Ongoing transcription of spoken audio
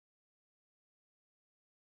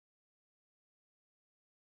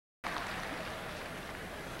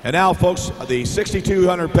And now, folks, the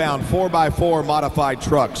 6,200-pound 4x4 modified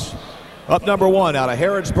trucks. Up number 1 out of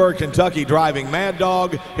Harrodsburg, Kentucky, driving Mad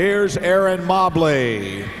Dog, here's Aaron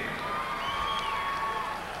Mobley.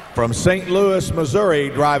 From St. Louis, Missouri,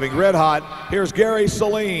 driving Red Hot, here's Gary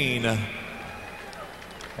Saline.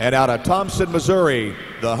 And out of Thompson, Missouri,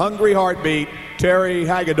 the Hungry Heartbeat, Terry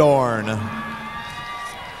Hagedorn.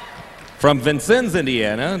 From Vincennes,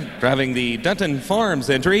 Indiana, driving the Dutton Farms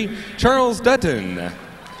entry, Charles Dutton.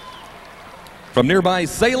 From nearby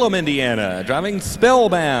Salem, Indiana, driving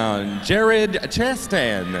Spellbound, Jared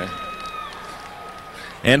Chastain.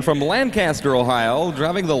 And from Lancaster, Ohio,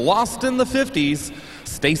 driving the Lost in the 50s,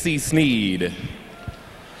 Stacy Sneed.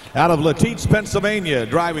 Out of Latice, Pennsylvania,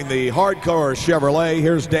 driving the Hardcore Chevrolet,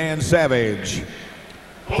 here's Dan Savage.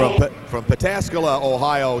 From Pataskala,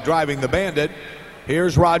 Ohio, driving the Bandit,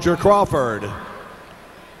 here's Roger Crawford.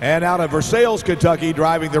 And out of Versailles, Kentucky,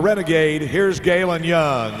 driving the Renegade, here's Galen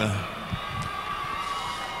Young.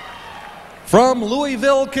 From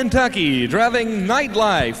Louisville, Kentucky, driving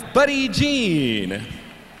Nightlife, Buddy Jean.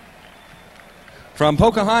 From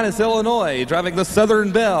Pocahontas, Illinois, driving the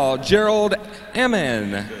Southern Belle, Gerald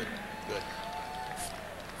Ammon.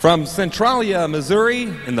 From Centralia,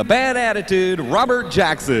 Missouri, in the Bad Attitude, Robert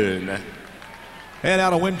Jackson. And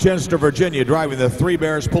out of Winchester, Virginia, driving the Three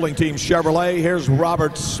Bears Pulling Team Chevrolet, here's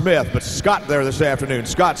Robert Smith. But Scott there this afternoon,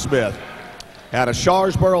 Scott Smith. Out of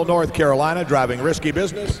Sharsboro, North Carolina, driving Risky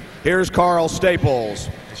Business, here's Carl Staples.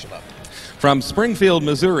 From Springfield,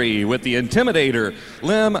 Missouri, with the Intimidator,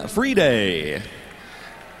 Lem Friday.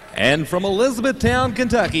 And from Elizabethtown,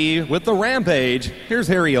 Kentucky, with the Rampage, here's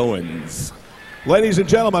Harry Owens. Ladies and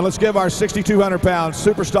gentlemen, let's give our 6,200-pound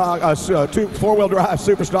four-wheel drive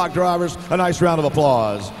Superstock drivers a nice round of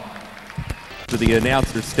applause. To the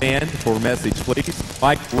announcer stand for message, please.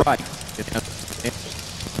 Mike Wright.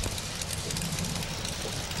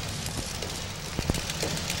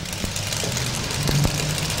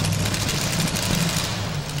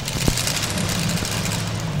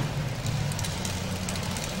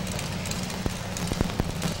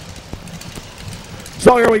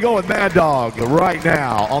 So here we go with Mad Dog right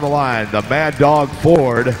now on the line. The Mad Dog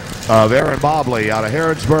Ford of Aaron Mobley out of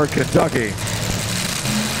Harrodsburg, Kentucky.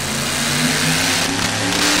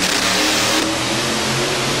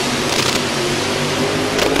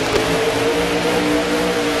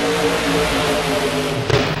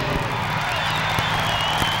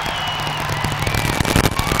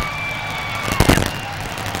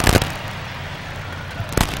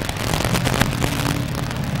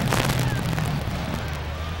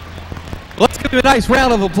 Let's give you a nice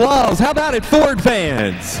round of applause. How about it, Ford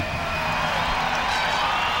fans?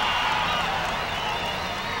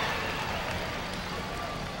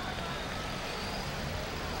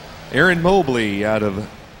 Aaron Mobley out of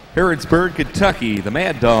Harrodsburg, Kentucky, the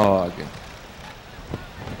Mad Dog.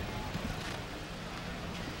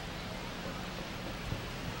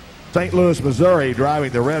 St. Louis, Missouri,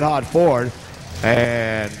 driving the Red Hot Ford.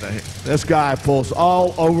 And this guy pulls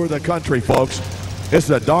all over the country, folks. This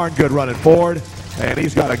is a darn good running Ford, and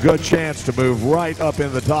he's got a good chance to move right up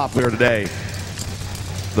in the top here today.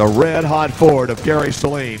 The Red Hot Ford of Gary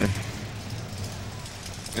Saline.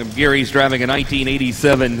 And Gary's driving a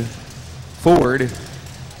 1987 Ford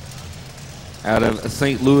out of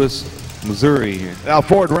St. Louis, Missouri. Now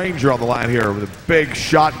Ford Ranger on the line here with a big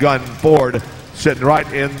shotgun Ford sitting right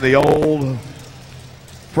in the old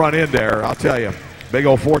front end there. I'll tell you, big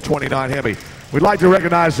old 429 Hemi. We'd like to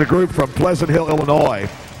recognize the group from Pleasant Hill, Illinois,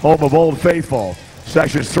 home of Old Faithful.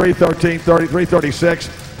 Sections 313, 336,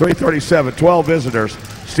 337, 12 visitors.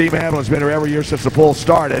 Steve Hamlin's been here every year since the poll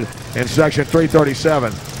started in section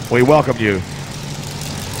 337. We welcome you.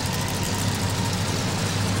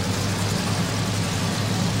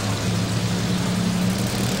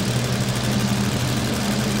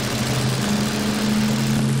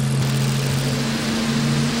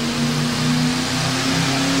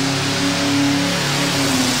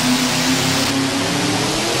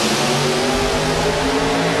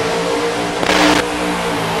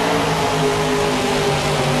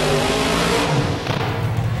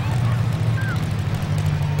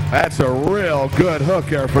 That's a real good hook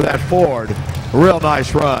there for that Ford. Real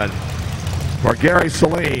nice run for Gary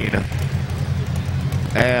Saline.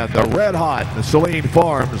 And the Red Hot, the Saline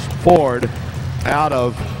Farms Ford out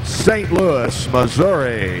of St. Louis,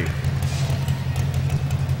 Missouri.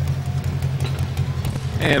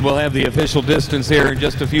 And we'll have the official distance here in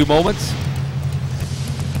just a few moments.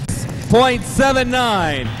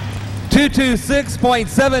 0.79.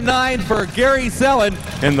 226.79 for Gary Saline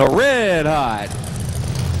in the Red Hot.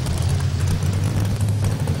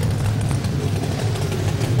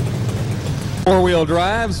 four-wheel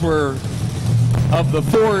drives were of the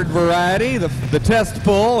Ford variety, the test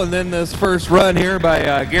pull, and then this first run here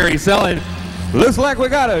by Gary Selling. Looks like we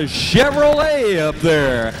got a Chevrolet up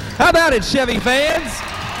there. How about it, Chevy fans?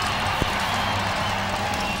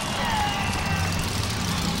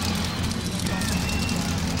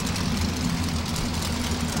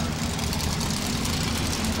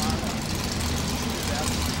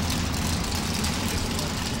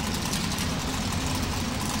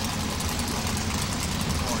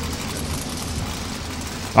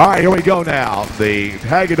 All right, here we go now. The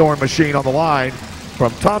Hagedorn machine on the line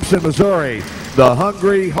from Thompson, Missouri. The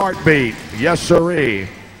Hungry Heartbeat, yes sirree.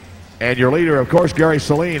 And your leader, of course, Gary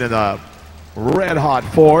Saline in the red-hot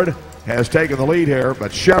Ford has taken the lead here,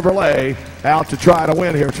 but Chevrolet out to try to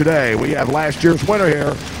win here today. We have last year's winner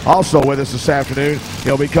here also with us this afternoon.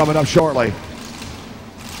 He'll be coming up shortly.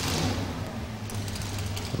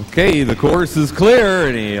 Okay, the course is clear,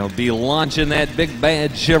 and he'll be launching that big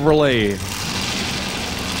bad Chevrolet.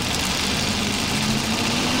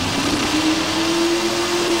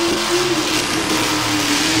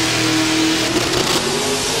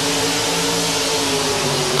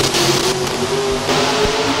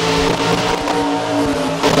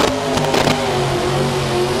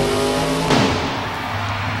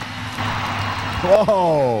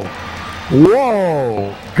 Whoa,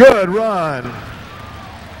 whoa, good run.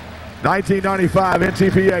 1995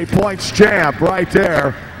 NTPA points champ right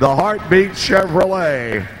there, the Heartbeat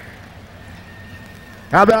Chevrolet.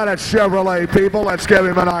 How about it, Chevrolet people? Let's give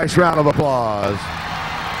him a nice round of applause.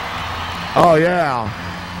 Oh yeah.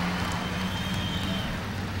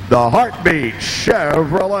 The Heartbeat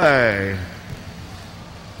Chevrolet.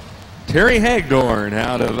 Terry Hagedorn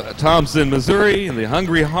out of Thompson, Missouri, and the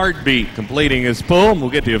Hungry Heartbeat completing his pull. We'll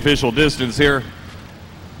get the official distance here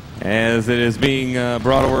as it is being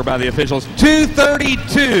brought over by the officials.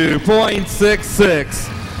 232.66.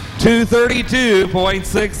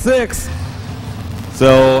 232.66.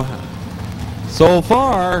 So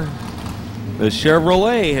far, the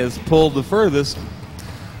Chevrolet has pulled the furthest.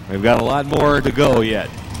 We've got a lot more to go yet.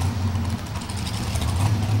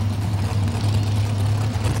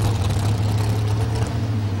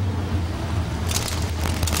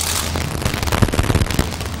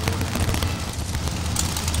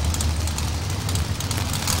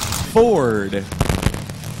 Ford.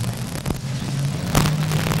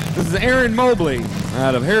 This is Aaron Mobley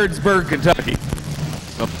out of Harrodsburg, Kentucky.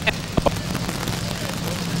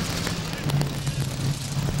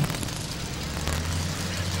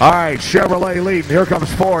 All right, Chevrolet leading. Here comes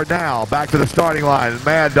Ford now. Back to the starting line.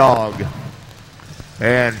 Mad Dog.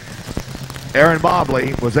 And Aaron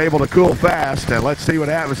Mobley was able to cool fast. And let's see what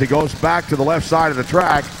happens. He goes back to the left side of the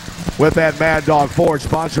track with that Mad Dog Ford,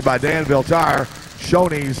 sponsored by Danville Tire,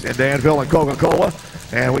 Shoney's in Danville, and Coca-Cola.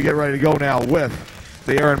 And we get ready to go now with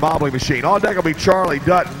the Aaron Mobley machine. On deck will be Charlie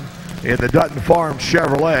Dutton in the Dutton Farm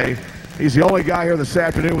Chevrolet. He's the only guy here this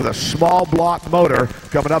afternoon with a small block motor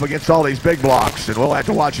coming up against all these big blocks, and we'll have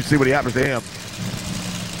to watch and see what happens to him.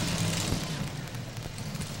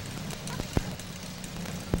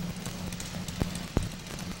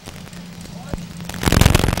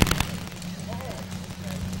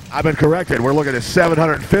 I've been corrected. We're looking at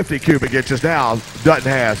 750 cubic inches now,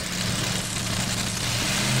 Dutton has.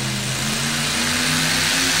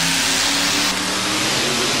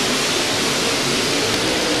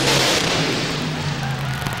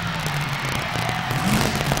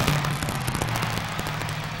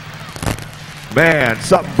 Man,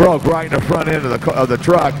 something broke right in the front end of the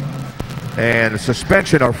truck, and the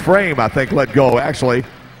suspension or frame, I think, let go. Actually,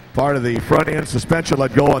 part of the front end suspension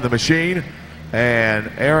let go on the machine, and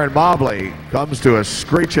Aaron Mobley comes to a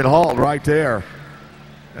screeching halt right there,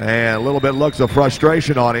 and a little bit looks of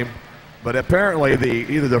frustration on him. But apparently,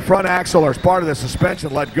 either the front axle or part of the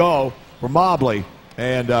suspension let go for Mobley,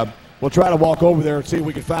 and we'll try to walk over there and see if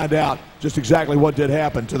we can find out just exactly what did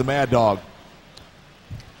happen to the Mad Dog.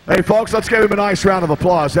 Hey, folks, let's give him a nice round of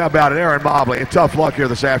applause. How about it, Aaron Mobley? Tough luck here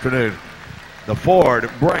this afternoon. The Ford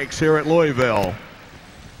breaks here at Louisville.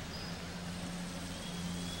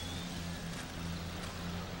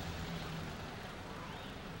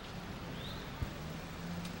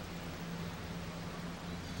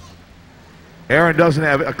 Aaron doesn't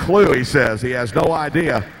have a clue, he says. He has no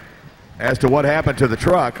idea as to what happened to the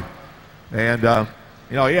truck. And,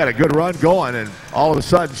 you know, he had a good run going, and all of a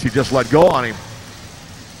sudden she just let go on him.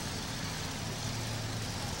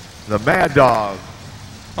 The Mad Dog.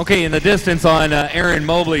 Okay, in the distance on Aaron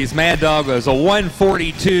Mobley's Mad Dog was a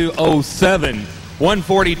 142.07.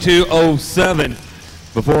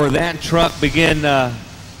 142.07 before that truck began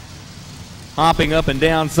hopping up and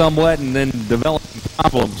down somewhat and then developing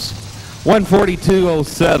problems.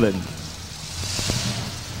 142.07.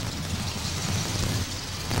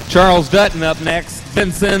 Charles Dutton up next,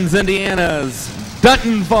 Vincennes, Indiana's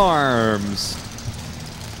Dutton Farms.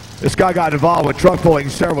 This guy got involved with truck pulling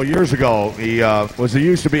several years ago. He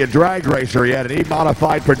used to be a drag racer. He had an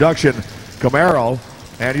E-modified production Camaro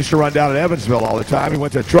and used to run down in Evansville all the time. He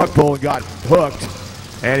went to truck pull and got hooked,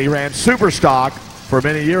 and he ran super stock for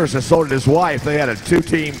many years, and so did his wife. They had a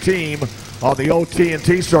two-team on the old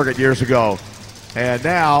TNT circuit years ago, and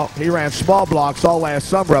now he ran small blocks all last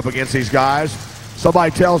summer up against these guys.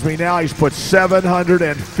 Somebody tells me now he's put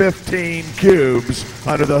 715 cubes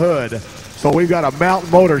under the hood. So we've got a Mountain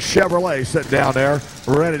Motors Chevrolet sitting down there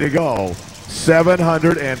ready to go.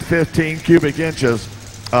 715 cubic inches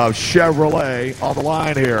of Chevrolet on the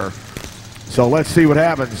line here. So let's see what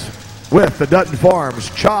happens with the Dutton Farms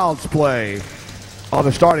Child's Play on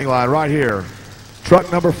the starting line right here.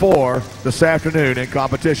 Truck number 4 this afternoon in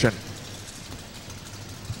competition.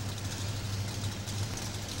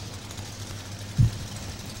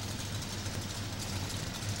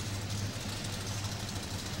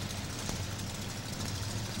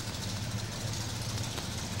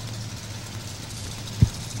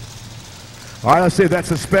 All right, let's see if that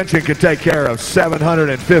suspension can take care of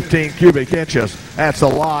 715 cubic inches. That's a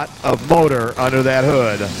lot of motor under that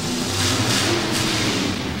hood.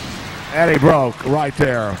 And he broke right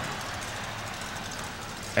there.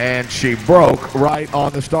 And she broke right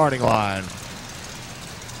on the starting line.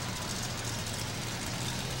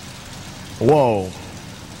 Whoa.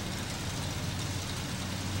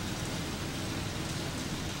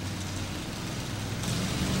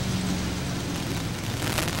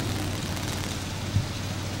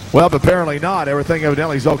 Well, apparently not. Everything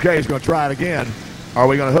evidently is okay. He's going to try it again. Are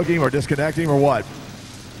we going to hook him or disconnect him or what?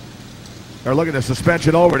 They're looking the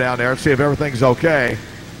suspension over down there to see if everything's okay.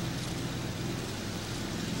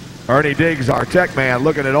 Ernie Diggs, our tech man,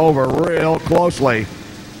 looking it over real closely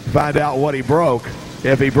to find out what he broke,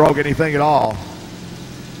 if he broke anything at all.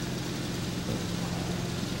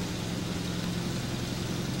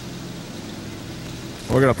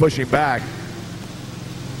 We're going to push him back.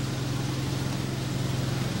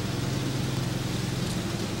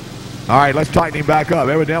 All right, let's tighten him back up.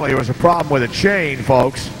 Evidently, there was a problem with the chain,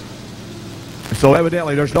 folks. So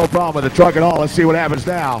evidently, there's no problem with the truck at all. Let's see what happens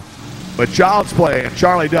now. But Child's Play and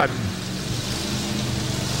Charlie Dutton.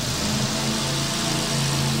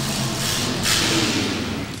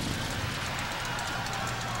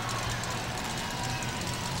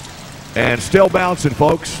 And still bouncing,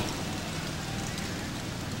 folks.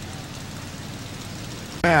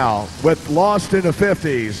 Now, with Lost in the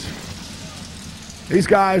 50s. These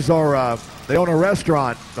guys are, they own a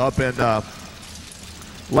restaurant up in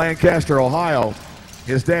Lancaster, Ohio.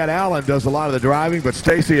 His dad, Alan, does a lot of the driving, but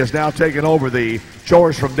Stacy has now taken over the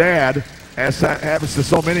chores from Dad, as happens to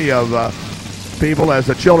so many of people as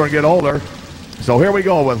the children get older. So here we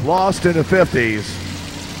go with Lost in the 50s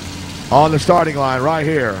on the starting line right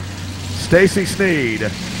here. Stacy Sneed.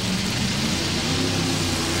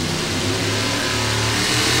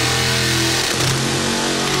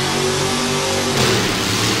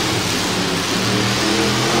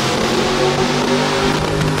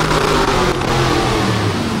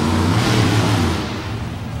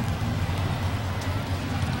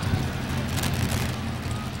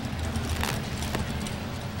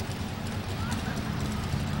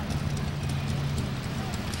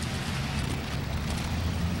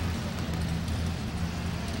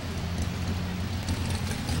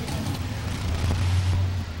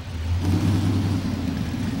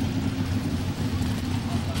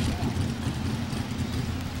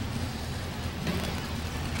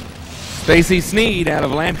 Stacy Sneed out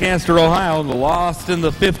of Lancaster, Ohio, the Lost in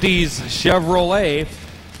the 50s Chevrolet.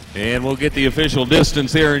 And we'll get the official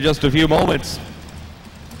distance here in just a few moments.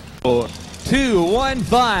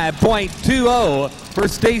 2:15.20 for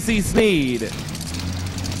Stacy Sneed.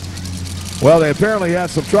 Well, they apparently had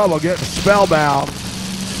some trouble getting Spellbound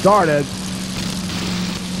started.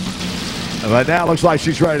 But now it looks like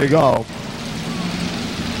she's ready to go.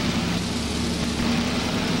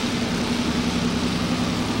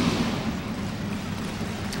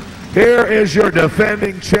 Here is your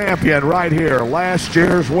defending champion right here, last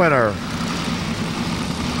year's winner.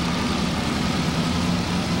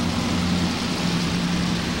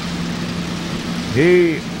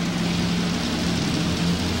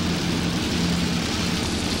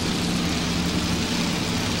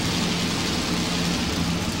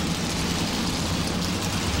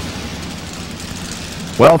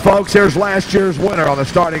 Well, folks, here's last year's winner on the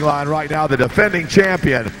starting line right now, the defending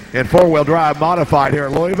champion in four-wheel drive modified here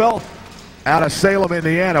at Louisville. Out of Salem,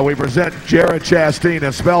 Indiana, we present Jared Chastain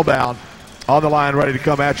and Spellbound. on the line ready to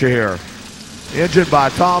come at you here. Engine by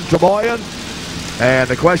Tom Tamoyan. And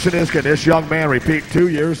the question is, can this young man repeat 2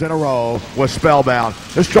 years in a row with Spellbound?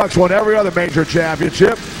 This truck's won every other major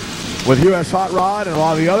championship with U.S. Hot Rod and a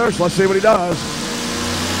lot of the others. Let's see what he does.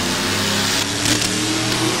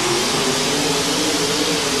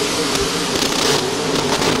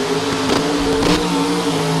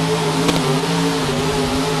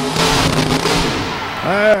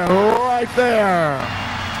 Right there.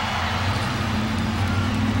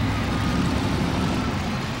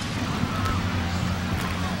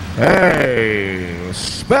 Hey,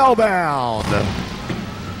 Spellbound.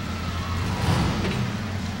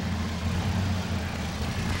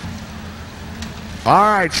 All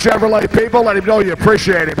right, Chevrolet people, let him know you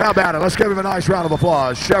appreciate him. How about it? Let's give him a nice round of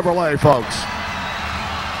applause. Chevrolet, folks.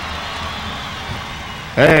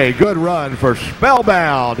 Hey, good run for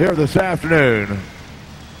Spellbound here this afternoon.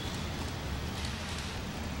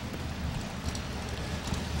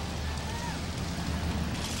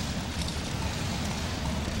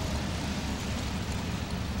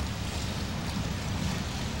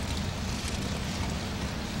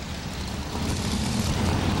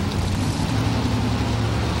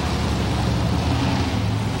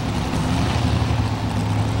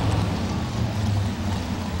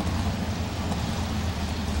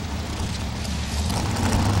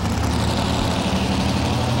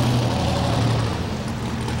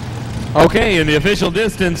 Okay, and the official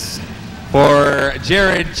distance for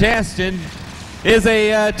Jared Chaston is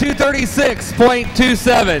a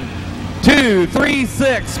 236.27.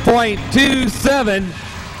 236.27.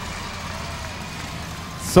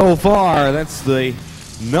 So far, that's the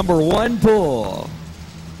 #1 pull.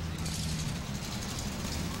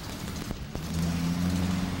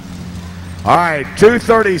 All right,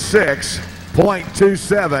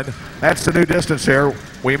 236.27. That's the new distance here.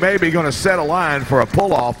 We may be going to set a line for a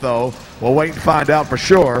pull-off, though. We'll wait and find out for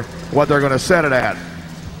sure what they're going to set it at.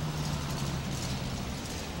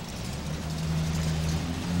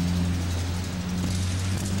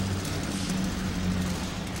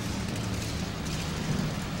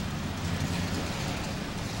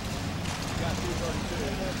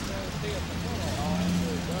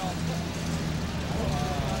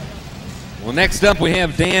 Well, next up we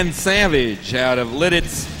have Dan Savage out of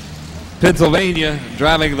Lidditz, Pennsylvania,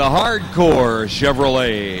 driving the Hardcore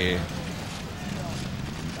Chevrolet.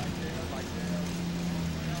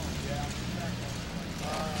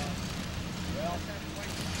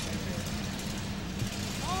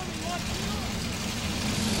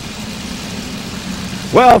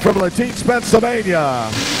 Well, from Lidditz,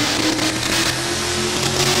 Pennsylvania.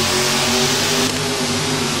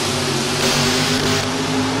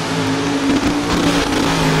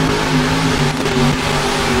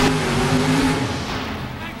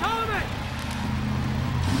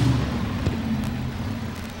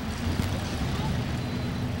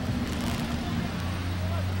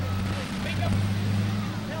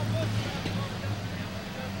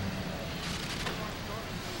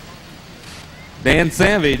 Dan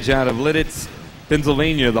Savage out of Lidditz,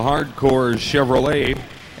 Pennsylvania, the Hardcore Chevrolet.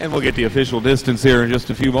 And we'll get the official distance here in just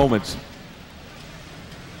a few moments.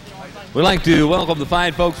 We'd like to welcome the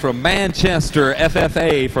fine folks from Manchester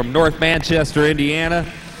FFA from North Manchester, Indiana.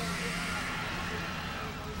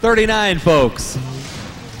 39 folks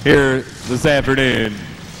here this afternoon.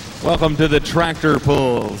 Welcome to the Tractor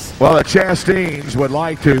Pulls. Well, the Chastines would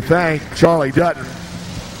like to thank Charlie Dutton.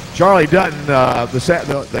 Charlie Dutton,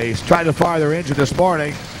 they tried to fire their engine this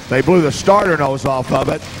morning. They blew the starter nose off of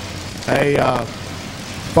it. They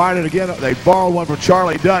fired it again. They borrowed one from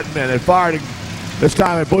Charlie Dutton, and it fired it. This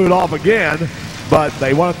time it blew it off again. But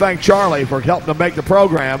they want to thank Charlie for helping them make the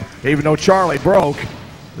program, even though Charlie broke.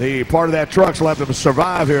 The part of that truck's left them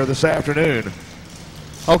survive here this afternoon.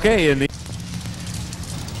 Okay, and the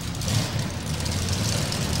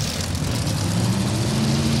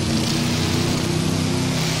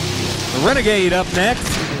Renegade up next,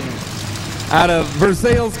 out of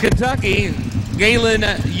Versailles, Kentucky, Galen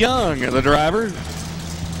Young, the driver.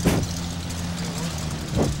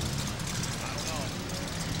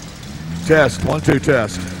 Test, 1, 2,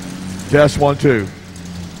 test. Test, 1, 2.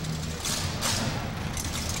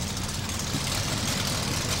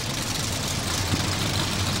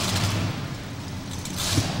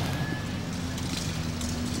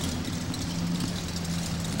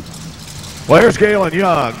 Well, here's Galen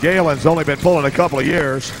Young. Galen's only been pulling a couple of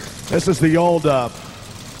years. This is the old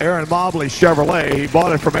Aaron Mobley Chevrolet. He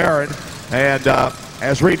bought it from Aaron and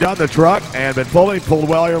has redone the truck and been pulling. He pulled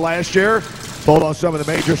well here last year. Pulled on some of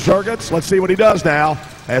the major circuits. Let's see what he does now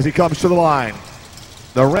as he comes to the line.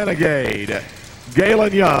 The Renegade,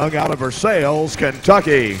 Galen Young out of Versailles,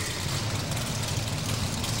 Kentucky.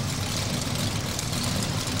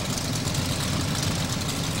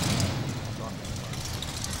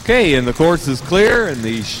 Okay, and the course is clear, and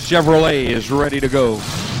the Chevrolet is ready to go.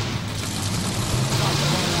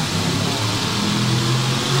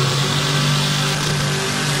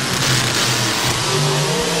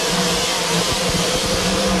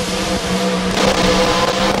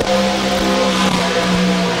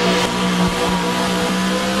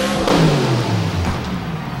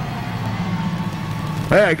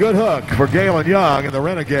 Hey, good hook for Galen Young in the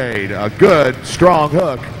Renegade. A good, strong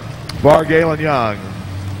hook for Galen Young.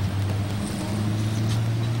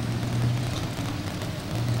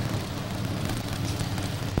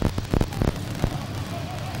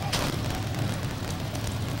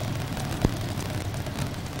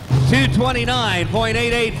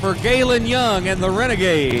 .229.88 for Galen Young and the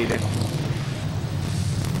Renegade.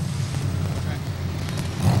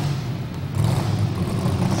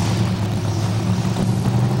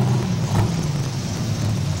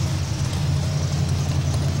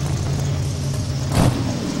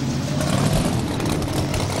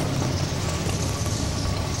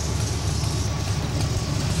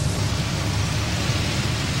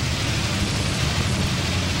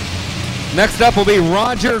 Next up will be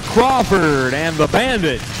Roger Crawford and the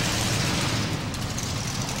Bandit.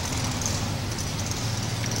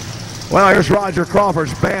 Well, here's Roger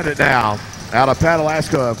Crawford's Bandit now, out of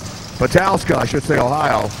Pataska, I should say,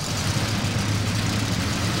 Ohio.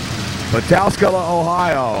 Pataska,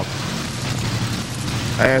 Ohio.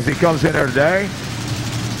 As he comes in there today,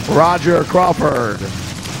 Roger Crawford.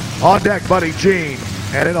 On deck, Buddy Jean.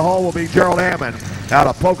 And in the hole will be Gerald Hammond out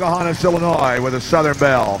of Pocahontas, Illinois with a Southern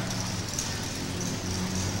Belle.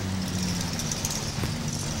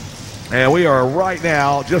 And we are right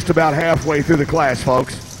now just about halfway through the class,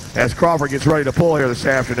 folks, as Crawford gets ready to pull here this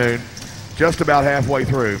afternoon. Just about halfway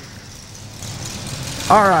through.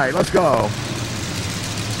 All right, let's go.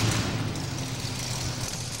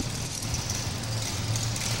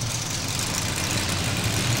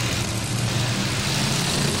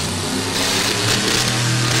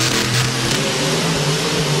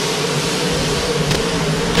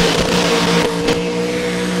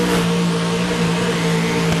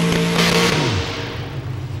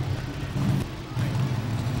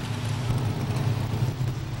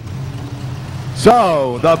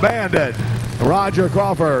 So, the Bandit, Roger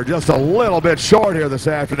Crawford, just a little bit short here this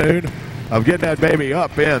afternoon of getting that baby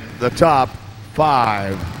up in the top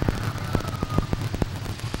 5.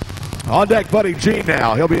 On deck, Buddy Jean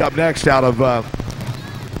now. He'll be up next out of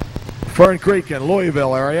Fern Creek in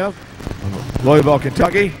Louisville area. Louisville,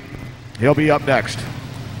 Kentucky. He'll be up next.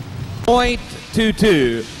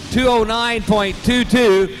 .22,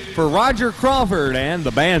 209.22 for Roger Crawford and the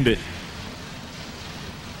Bandit.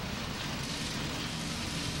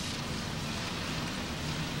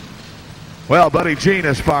 Well, Buddy Jean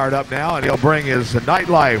is fired up now, and he'll bring his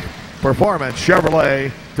Nightlife Performance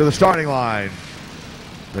Chevrolet to the starting line.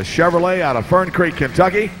 The Chevrolet out of Fern Creek,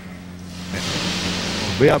 Kentucky,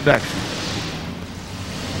 will be up next.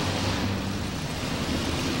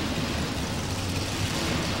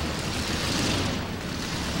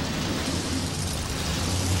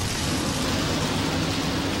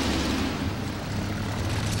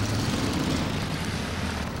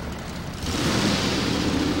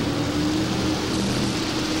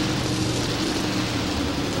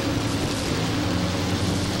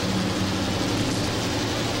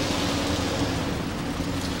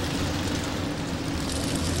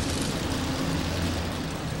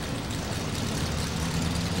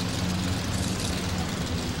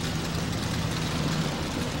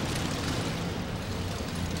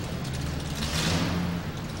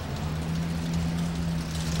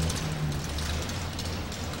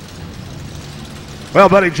 Well,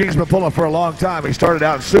 Buddy Jean's been pulling for a long time. He started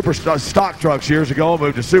out in super stock trucks years ago,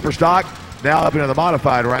 moved to super stock, now up into the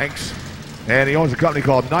modified ranks. And he owns a company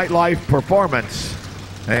called Nightlife Performance.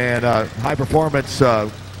 And high performance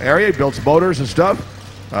area. He builds motors and stuff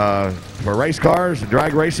for race cars and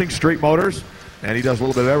drag racing, street motors. And he does a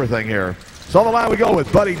little bit of everything here. So on the line we go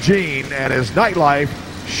with Buddy Jean and his Nightlife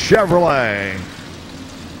Chevrolet.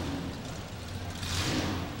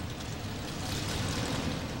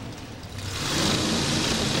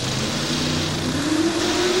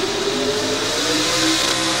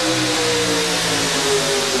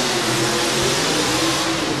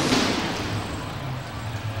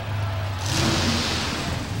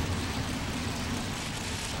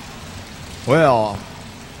 Well,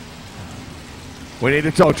 we need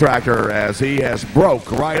a tow tractor as he has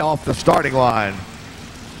broke right off the starting line.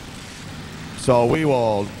 So we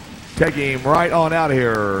will take him right on out of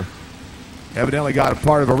here. Evidently got a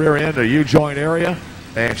part of a rear end, a U-joint area,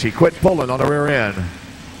 and she quit pulling on the rear end.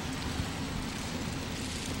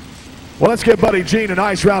 Well, let's give Buddy Jean a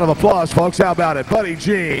nice round of applause, folks. How about it? Buddy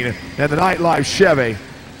Jean and the Nightlife Chevy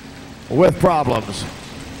with problems.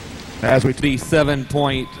 As we the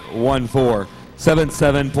 7.14.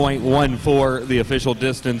 77.14, the official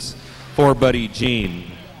distance for Buddy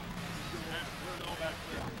Jean.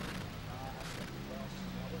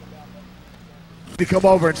 To come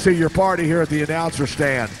over and see your party here at the announcer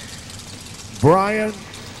stand. Brian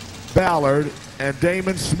Ballard and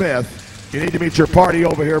Damon Smith, you need to meet your party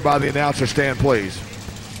over here by the announcer stand, please.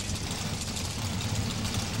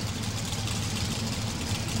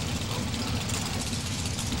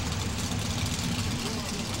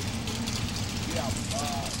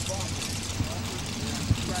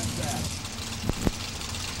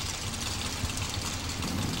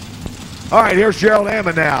 All right, here's Gerald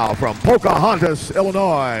Ammon now from Pocahontas,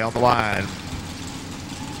 Illinois on the line.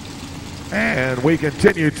 And we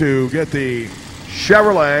continue to get the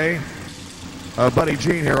Chevrolet of Buddy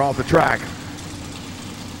Jean here off the track.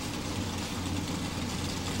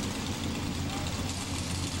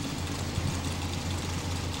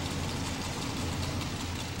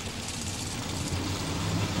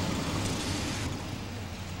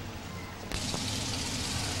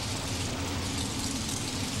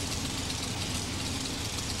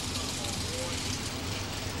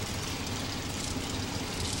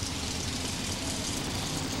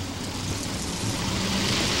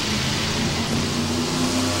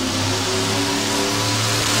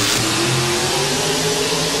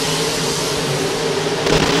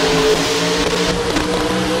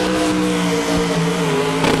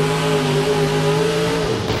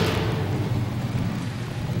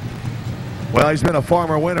 Well, he's been a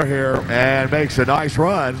farmer winner here and makes a nice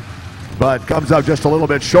run, but comes up just a little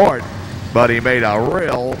bit short. But he made a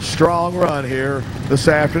real strong run here this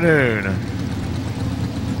afternoon.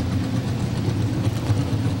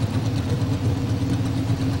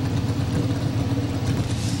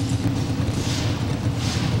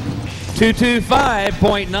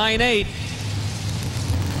 .225.98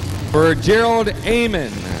 for Gerald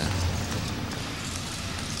Ammon.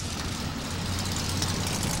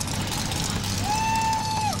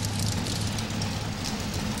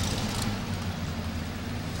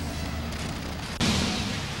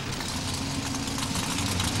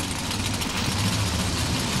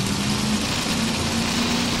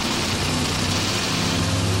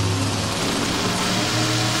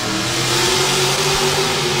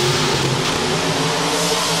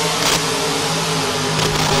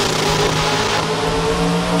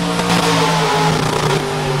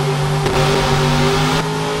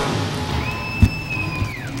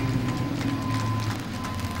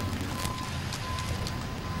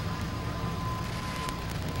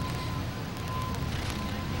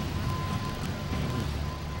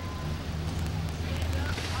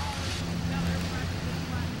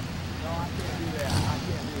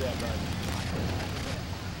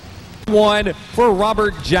 One for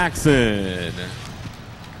Robert Jackson.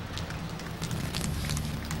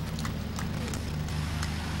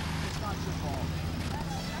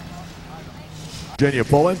 Virginia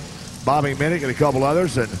pulling, Bobby Minnick and a couple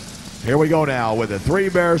others, and here we go now with the Three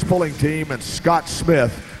Bears pulling team and Scott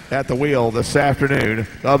Smith at the wheel this afternoon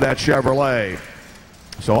of that Chevrolet.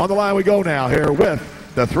 So on the line we go now here with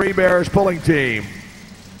the Three Bears pulling team.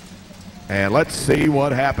 And let's see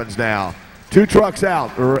what happens now. Two trucks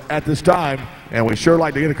out at this time, and we sure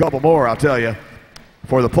like to get a couple more, I'll tell you,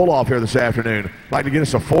 for the pull-off here this afternoon. Like to get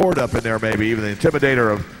us a Ford up in there maybe, even the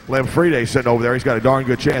Intimidator of Lem Friday sitting over there. He's got a darn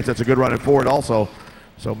good chance. That's a good running Ford also.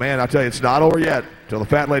 So, man, I'll tell you, it's not over yet till the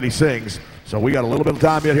fat lady sings. So we got a little bit of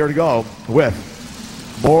time yet here to go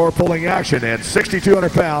with more pulling action and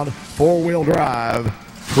 6,200-pound four-wheel drive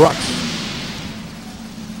trucks.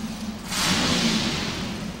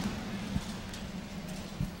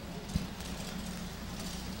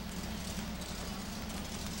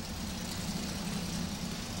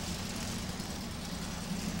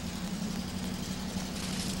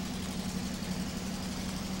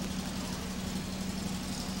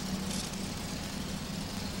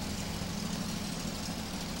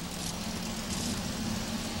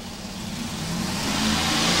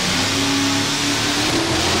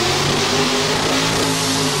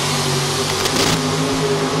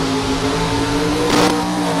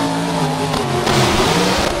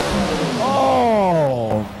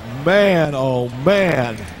 Man, oh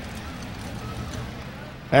man.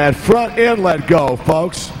 And front end let go,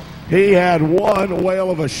 folks. He had one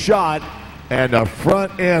whale of a shot and the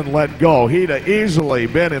front end let go. He'd have easily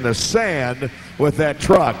been in the sand with that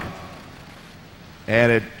truck.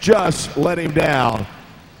 And it just let him down.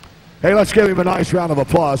 Hey, let's give him a nice round of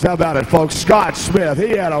applause. How about it, folks? Scott Smith, he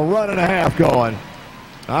had a run and a half going.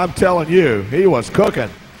 I'm telling you, he was cooking.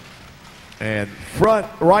 And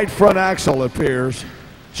right front axle appears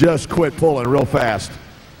just quit pulling real fast.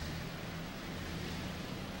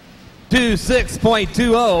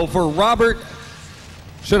 26.20 for Robert,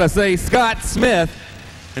 should I say Scott Smith,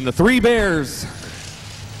 and the Three Bears.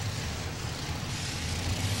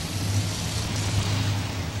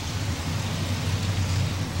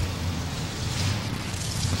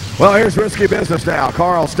 Well, here's risky business now.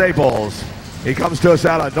 Carl Staples. He comes to us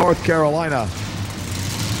out of North Carolina.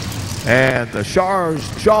 And the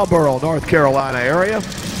Shawboro, North Carolina area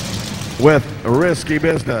with risky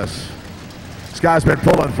business. This guy's been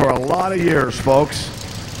pulling for a lot of years, folks.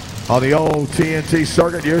 On the old TNT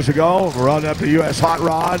circuit years ago, running up the U.S. Hot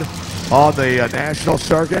Rod on the national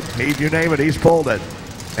circuit. You name it, he's pulled it.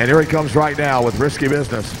 And here he comes right now with risky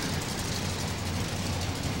business.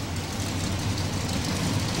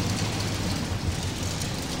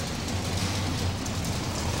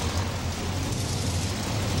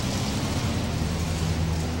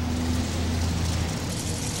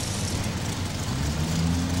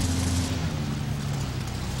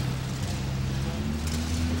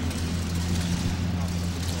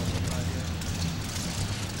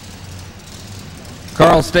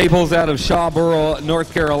 Carl Staples out of Shawboro,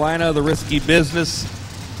 North Carolina, the risky business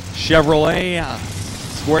Chevrolet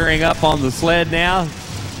squaring up on the sled now.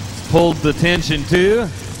 Pulled the tension too,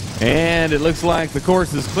 and it looks like the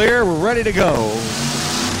course is clear. We're ready to go.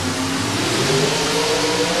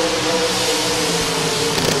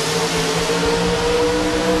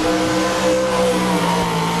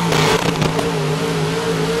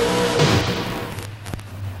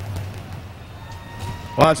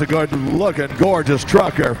 Well, that's a good-looking, gorgeous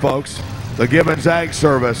truck here, folks. The Gibbons Ag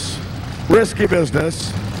Service. Risky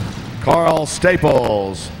business. Carl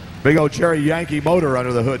Staples. Big old Jerry Yankee motor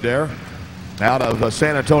under the hood there. Out of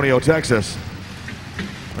San Antonio, Texas.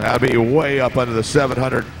 That'd be way up under the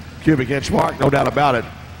 700 cubic inch mark, no doubt about it,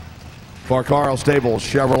 for Carl Staples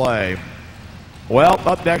Chevrolet. Well,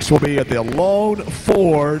 up next will be at the lone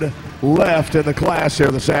Ford left in the class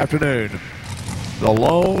here this afternoon. The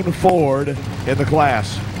lone Ford in the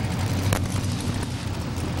class.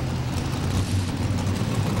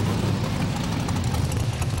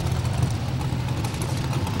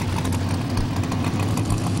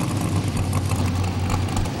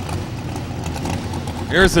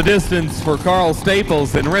 Here's the distance for Carl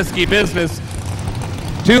Staples in risky business.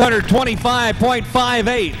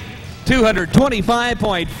 225.58.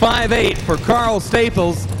 225.58 for Carl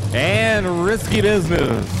Staples and risky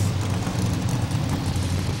business.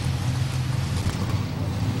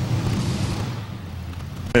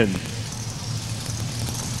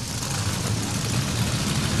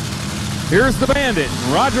 Here's the Bandit,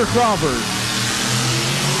 Roger Crawford.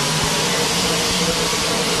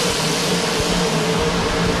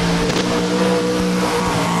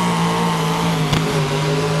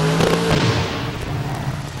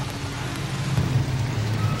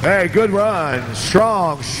 Hey, good run.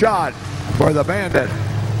 Strong shot for the Bandit.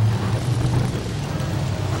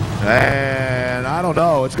 And I don't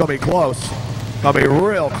know. It's going to be close. Going to be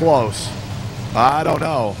real close. I don't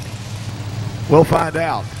know. We'll find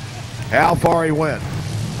out how far he went.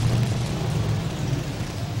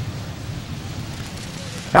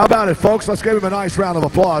 How about it, folks? Let's give him a nice round of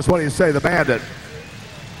applause. What do you say, the Bandit?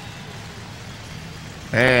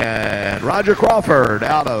 And Roger Crawford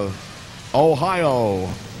out of Ohio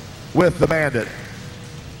with the Bandit.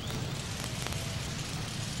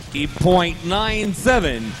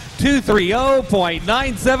 230.97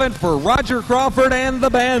 230.97 for Roger Crawford and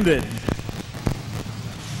the Bandit.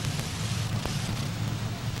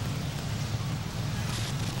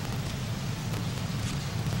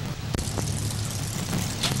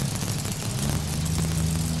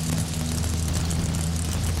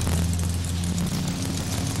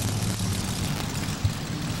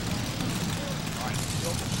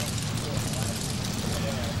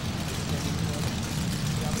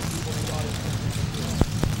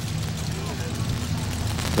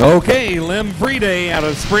 Okay, Lim Friday out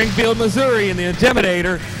of Springfield, Missouri in the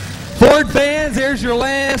Intimidator. Ford fans, here's your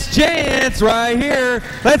last chance right here.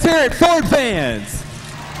 Let's hear it, Ford fans.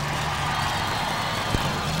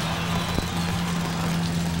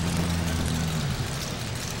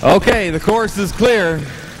 Okay, the course is clear.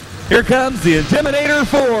 Here comes the Intimidator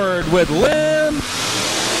Ford with Lim.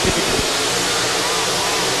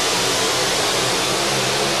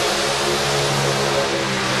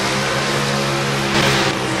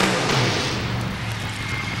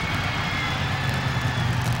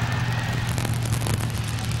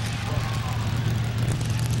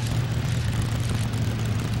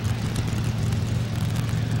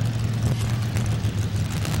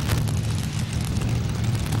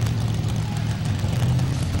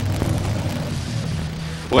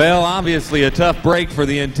 Well, obviously a tough break for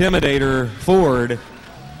the Intimidator Ford.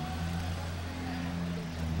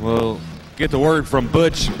 We'll get the word from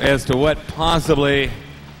Butch as to what possibly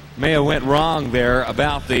may have went wrong there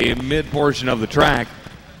about the mid portion of the track.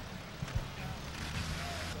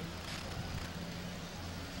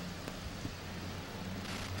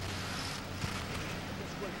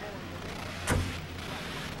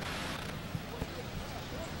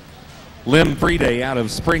 Lim Friday out of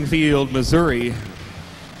Springfield, Missouri.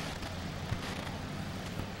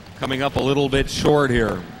 Coming up a little bit short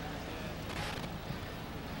here.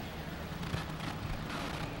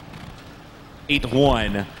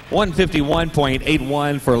 .81,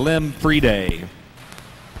 151.81 for Lim Friday.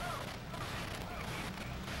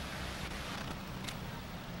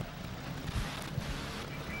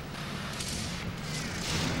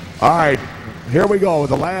 All right, here we go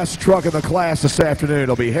with the last truck in the class this afternoon.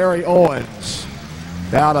 It'll be Harry Owens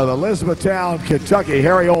out of Elizabethtown, Kentucky.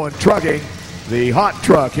 Harry Owens trucking the hot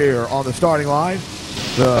truck here on the starting line.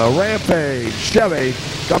 The Rampage Chevy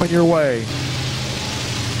coming your way.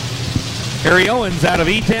 Harry Owens out of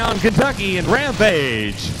E-Town, Kentucky in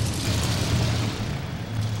Rampage.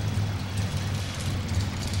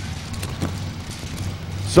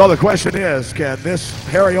 So the question is, can this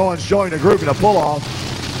Harry Owens join the group in a pull-off?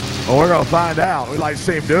 Well, we're going to find out. We'd like to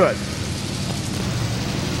see him do it.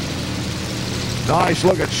 Nice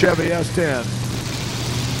look at Chevy S10.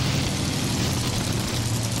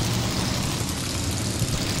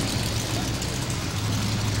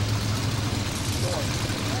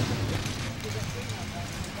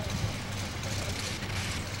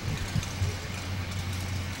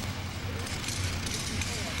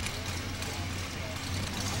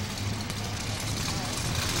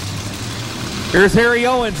 Here's Harry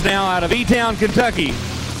Owens now out of E-Town, Kentucky.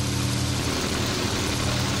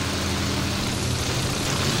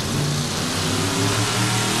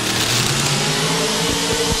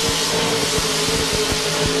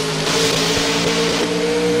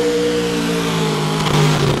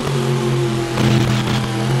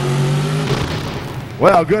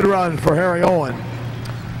 Well, good run for Harry Owen.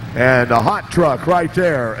 And a hot truck right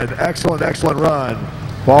there. An excellent, excellent run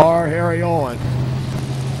for Harry Owen.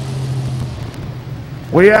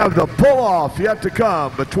 We have the pull-off yet to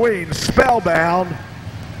come between Spellbound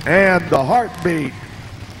and the Heartbeat.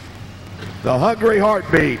 The Hungry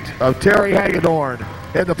Heartbeat of Terry Hagedorn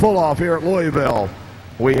in the pull-off here at Louisville.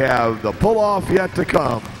 We have the pull-off yet to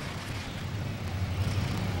come.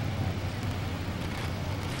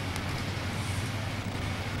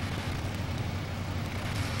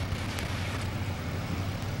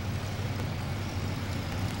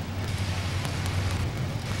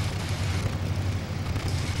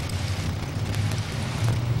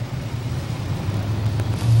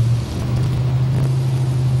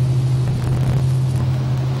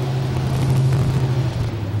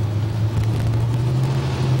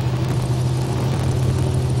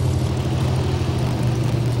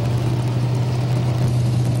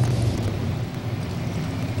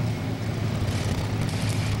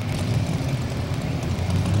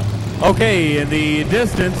 Okay, in the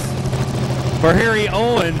distance for Harry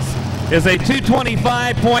Owens is a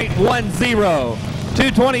 225.10.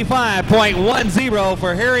 225.10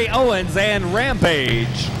 for Harry Owens and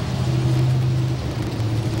Rampage.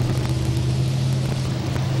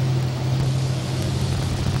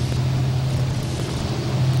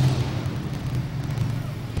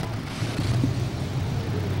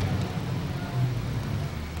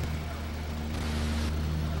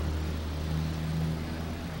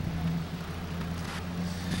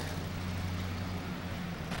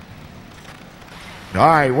 All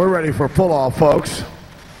right, we're ready for pull-off, folks.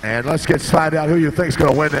 And let's find out who you think is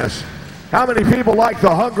going to win this. How many people like the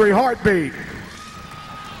Hungry Heartbeat?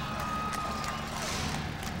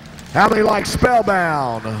 How many like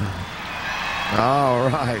Spellbound? All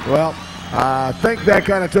right, well, I think that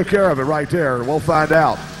kind of took care of it right there. We'll find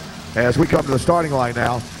out as we come to the starting line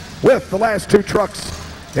now with the last two trucks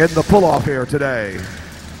in the pull-off here today.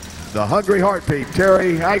 The Hungry Heartbeat,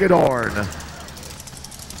 Terry Hagedorn.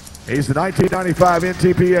 He's the 1995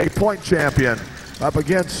 NTPA point champion up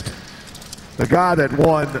against the guy that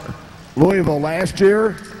won Louisville last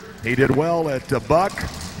year. He did well at Buck.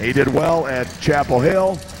 He did well at Chapel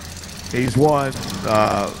Hill. He's won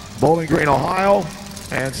Bowling Green, Ohio.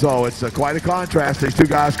 And so it's quite a contrast, these two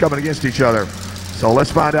guys coming against each other. So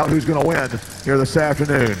let's find out who's going to win here this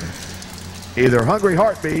afternoon. Either Hungry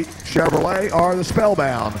Heartbeat Chevrolet or the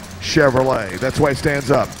Spellbound Chevrolet. That's the way it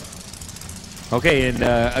stands up. Okay, and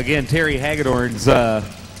again, Terry Hagedorn's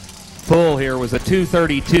pull here was a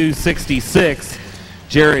 232.66.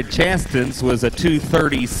 Jared Chasten's was a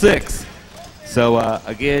 236. So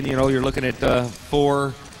again, you know, you're looking at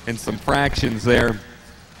 4 and some fractions there.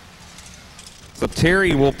 So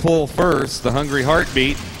Terry will pull first, the Hungry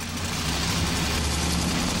Heartbeat.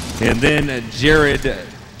 And then Jared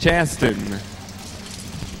Chaston.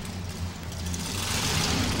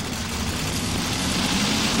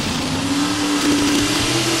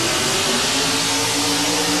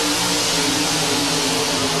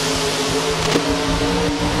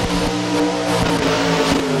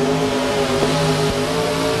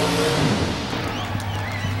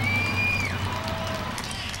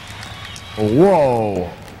 Whoa,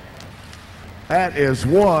 that is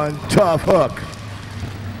one tough hook.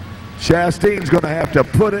 Chastain's going to have to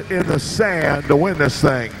put it in the sand to win this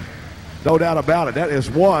thing. No doubt about it. That is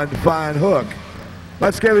one fine hook.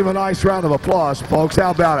 Let's give him a nice round of applause, folks. How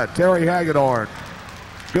about it? Terry Hagedorn.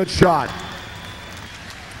 Good shot.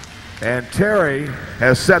 And Terry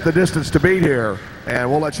has set the distance to beat here, and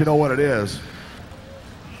we'll let you know what it is.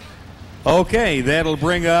 Okay, that'll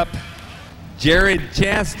bring up Jared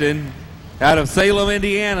Chaston out of Salem,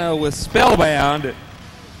 Indiana with Spellbound.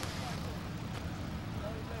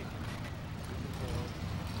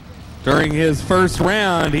 During his first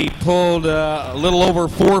round, he pulled a little over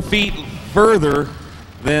 4 feet further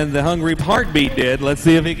than the Hungry Heartbeat did. Let's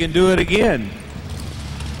see if he can do it again.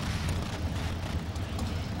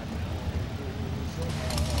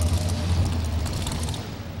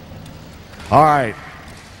 All right.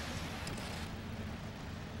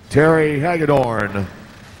 Terry Hagedorn.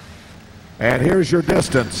 And here's your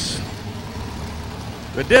distance.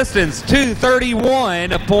 The distance,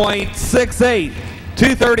 231.68.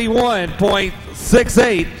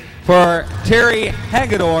 231.68 for Terry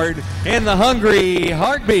Hagedorn and the Hungry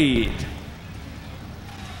Heartbeat.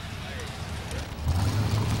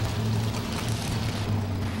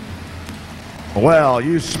 Well,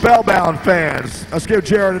 you Spellbound fans, let's give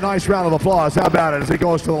Jared a nice round of applause. How about it as he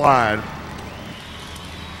goes to the line?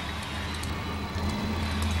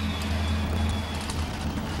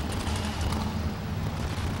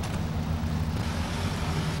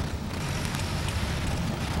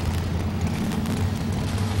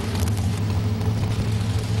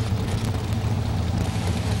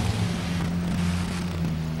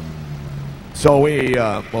 So we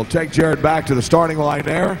will take Jared back to the starting line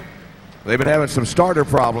there. They've been having some starter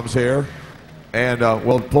problems here, and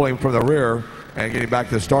we'll pull him from the rear and get him back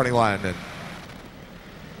to the starting line. And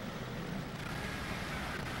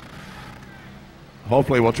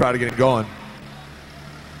hopefully we'll try to get him going.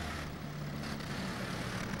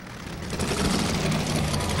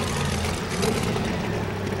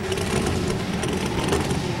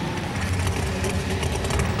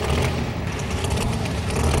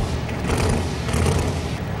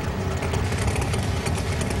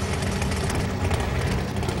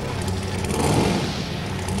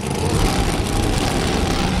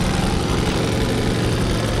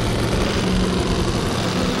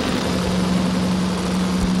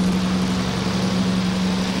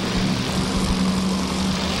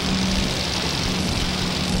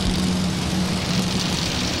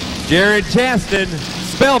 Jared Chaston,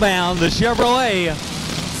 Spellbound, the Chevrolet,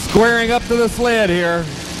 squaring up to the sled here.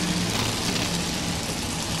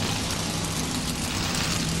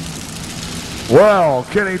 Well,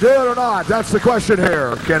 can he do it or not? That's the question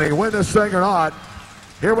here. Can he win this thing or not?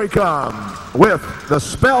 Here we come with the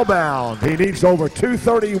Spellbound. He needs over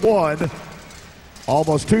 231,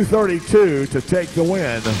 almost 232 to take the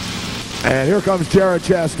win. And here comes Jared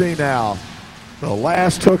Chastain now. The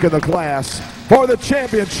last hook in the class for the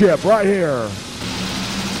championship right here.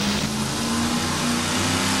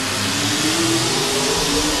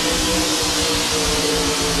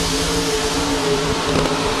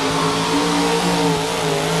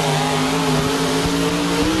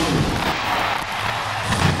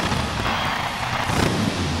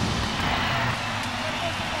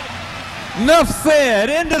 Enough said,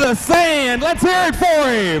 into the sand. Let's hear it for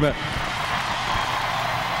him.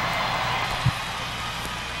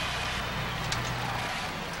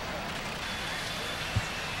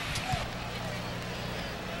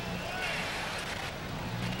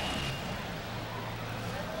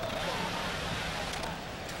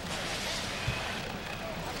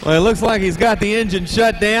 Well, it looks like he's got the engine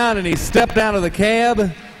shut down and he stepped out of the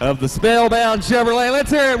cab of the Spellbound Chevrolet. Let's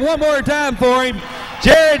hear it one more time for him,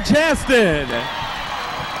 Jared Chaston.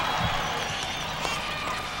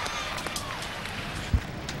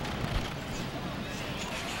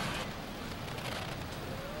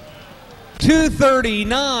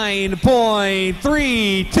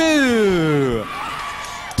 $239.32.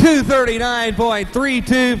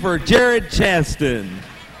 239.32 for Jared Chaston.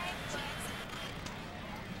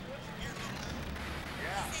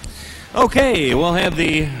 Okay, we'll have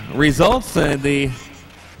the results and the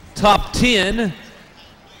top 10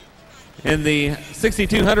 in the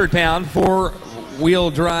 6,200-pound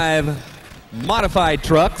four-wheel drive modified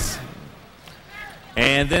trucks.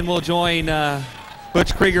 And then we'll join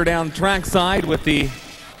Butch Krieger down trackside with the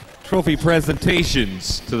trophy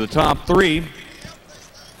presentations to the top 3.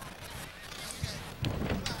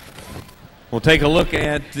 We'll take a look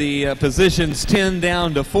at the positions 10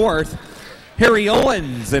 down to 4th. Harry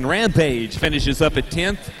Owens in Rampage finishes up at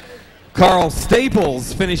 10th. Carl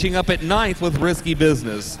Staples finishing up at 9th with Risky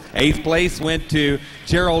Business. 8th place went to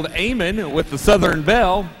Gerald Amon with the Southern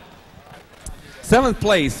Belle. 7th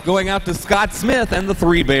place going out to Scott Smith and the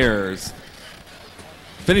Three Bears.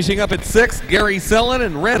 Finishing up at 6th, Gary Sellen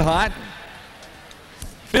and Red Hot.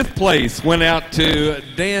 5th place went out to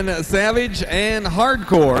Dan Savage and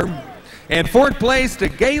Hardcore. And 4th place to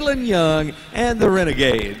Galen Young and the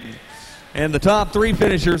Renegade. And the top 3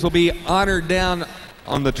 finishers will be honored down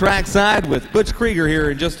on the track side with Butch Krieger here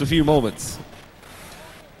in just a few moments.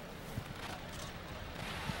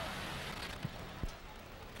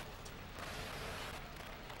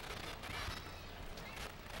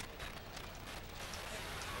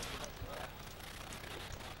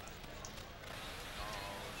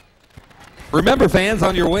 Remember, fans,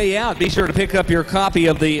 on your way out, be sure to pick up your copy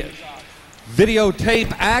of the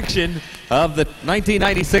videotape action of the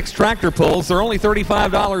 1996 tractor pulls. They're only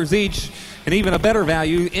 $35 each, and even a better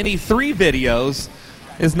value, any 3 videos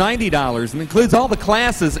is $90 and includes all the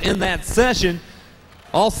classes in that session.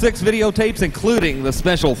 All 6 videotapes, including the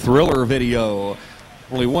special thriller video.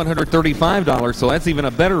 Only $135, so that's even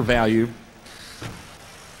a better value.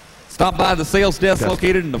 Stop by the sales desk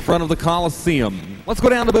located in the front of the Coliseum. Let's go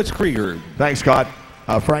down to Butch Krieger. Thanks, Scott.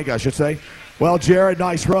 Frank, I should say. Well, Jared,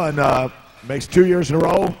 nice run. Makes 2 years in a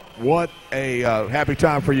row. What a happy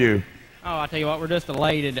time for you. Oh, I tell you what, we're just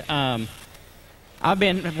elated. I've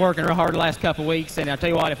been working real hard the last couple of weeks, and I tell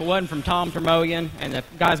you what, if it wasn't from Tom Termoyan and the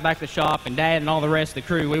guys back at the shop and Dad and all the rest of the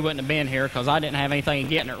crew, we wouldn't have been here because I didn't have anything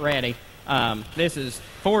getting it ready. This is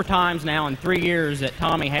 4 times now in 3 years that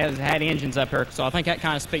Tommy has had engines up here, so I think that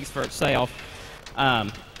kind of speaks for itself.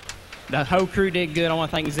 The whole crew did good. I want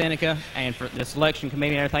to thank Zeneca and for the selection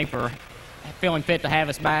committee and everything for feeling fit to have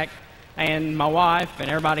us back. And my wife and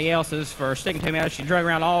everybody else's for sticking to me. She drug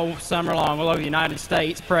around all summer long all over the United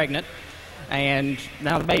States pregnant. And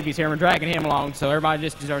now the baby's here and we're dragging him along, so everybody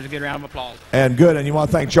just deserves a good round of applause. And good, and you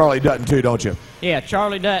want to thank Charlie Dutton too, don't you? Yeah,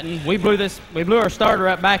 Charlie Dutton. We blew our starter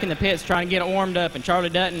up back in the pits trying to get it warmed up, and Charlie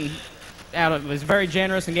Dutton was very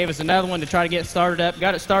generous and gave us another one to try to get it started up.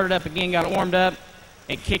 Got it started up again, got it warmed up.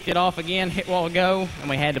 It kicked it off again, hit a while ago, and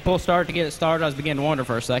we had to pull start to get it started. I was beginning to wonder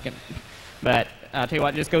for a second. But I'll tell you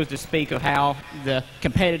what, it just goes to speak of how the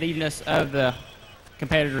competitiveness of the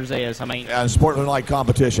competitors is. I mean, and sportsmanlike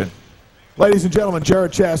competition. Ladies and gentlemen,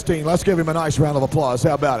 Jared Chastain, let's give him a nice round of applause.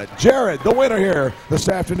 How about it? Jared, the winner here this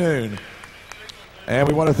afternoon. And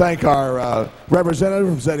we want to thank our representative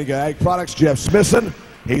from Zeneca Ag Products, Jeff Smithson.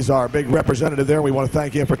 He's our big representative there. We want to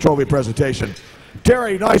thank him for trophy presentation.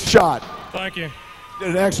 Terry, nice shot. Thank you.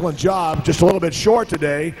 Did an excellent job. Just a little bit short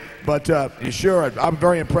today, but you sure? I'm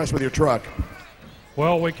very impressed with your truck.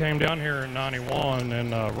 Well, we came down here in '91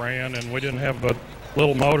 and ran, and we didn't have a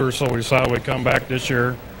little motor, so we decided we'd come back this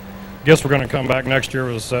year. Guess we're going to come back next year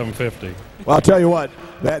with a 750. Well, I'll tell you what,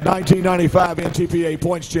 that 1995 NTPA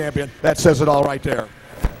points champion, that says it all right there.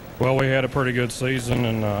 Well, we had a pretty good season,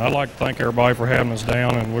 and I'd like to thank everybody for having us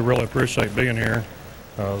down, and we really appreciate being here.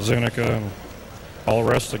 Zeneca and all the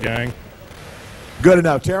rest of the gang. Good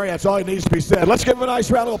enough, Terry. That's all it needs to be said. Let's give him a nice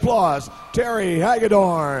round of applause. Terry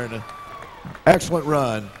Hagedorn. Excellent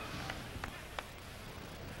run.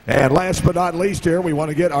 And last but not least here, we want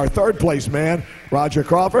to get our third place man, Roger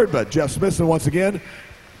Crawford, but Jeff Smithson once again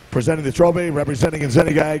presenting the trophy, representing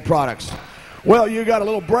Zeneca Ag Products. Well, you got a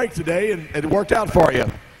little break today, and it worked out for you.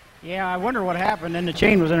 Yeah, I wonder what happened, and the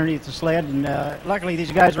chain was underneath the sled, and luckily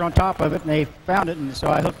these guys are on top of it, and they found it, and so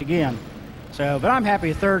I hooked again. So, but I'm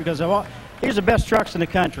happy third because these are the best trucks in the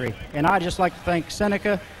country, and I'd just like to thank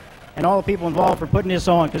Zeneca and all the people involved for putting this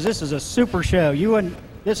on, because this is a super show.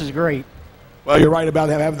 This is great. Well, you're right about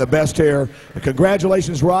having the best here.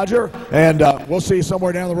 Congratulations, Roger, and we'll see you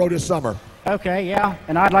somewhere down the road this summer. Okay, yeah,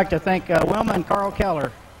 and I'd like to thank Wilma and Carl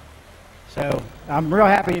Keller. So I'm real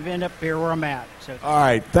happy to end up here where I'm at. So. All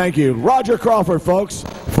right, thank you. Roger Crawford, folks,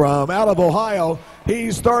 from out of Ohio.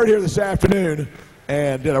 He's third here this afternoon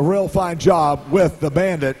and did a real fine job with the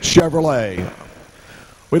Bandit Chevrolet.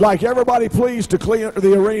 We'd like everybody please to clear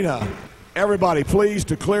the arena. Everybody please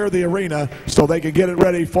to clear the arena so they can get it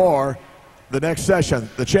ready for the next session,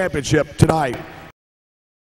 the championship tonight.